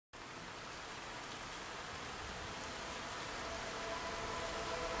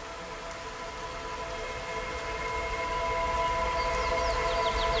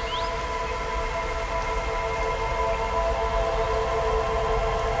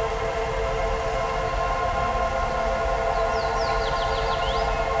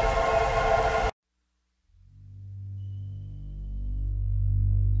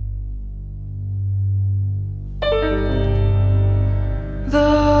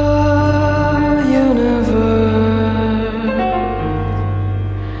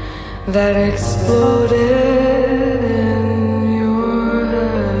that exploded in your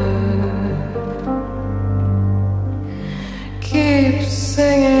head. Keep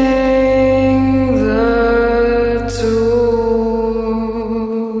singing the tune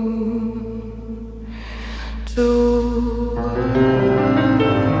to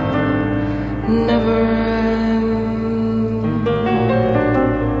never end.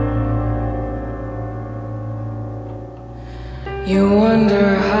 You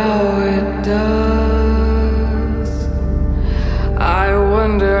wonder how it does. I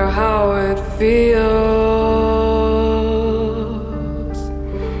wonder how it feels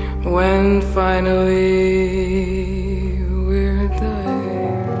when finally we're dying.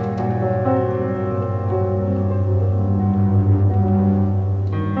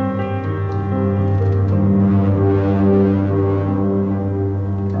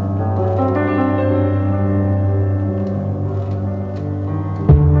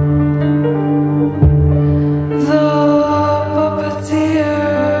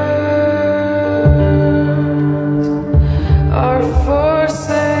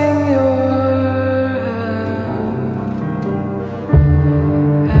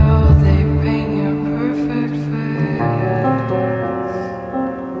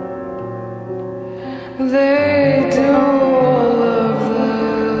 They do all of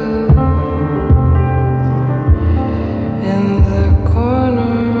that in the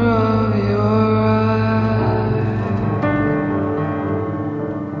corner of your eye.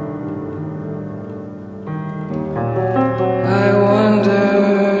 I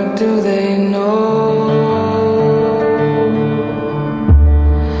wonder, do they know?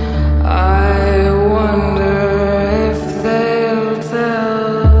 I wonder if they'll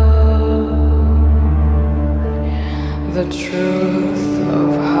tell the truth of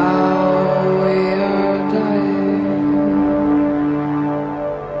how we are dying.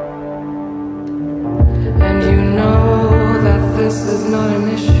 And you know that this is not an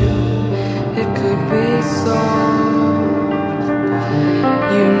issue, it could be solved.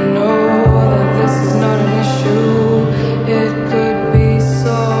 You know that this is not an issue, it could be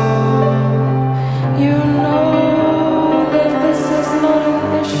solved. You know that this is not an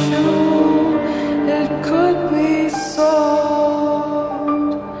issue, it could be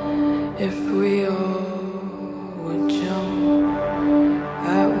solved if we all would jump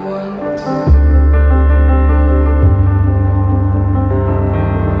at once.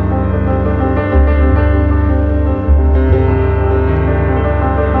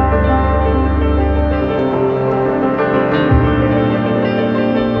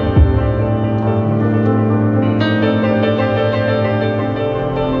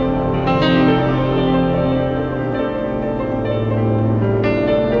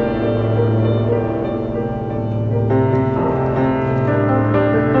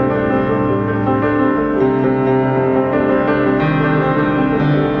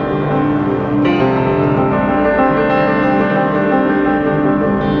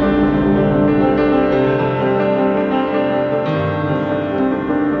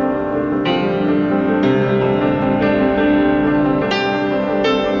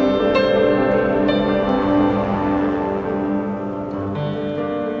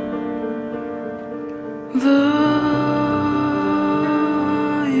 The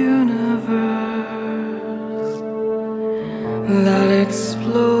universe that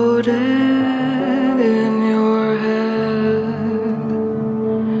exploded in your head.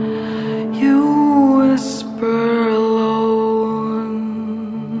 You whisper alone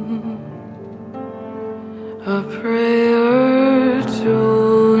a prayer to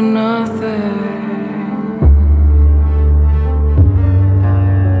nothing.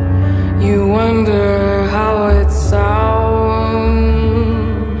 You wonder how it sounds.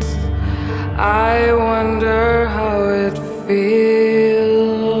 I wonder how it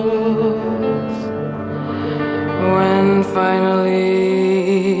feels when finally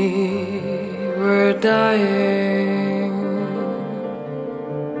we're dying.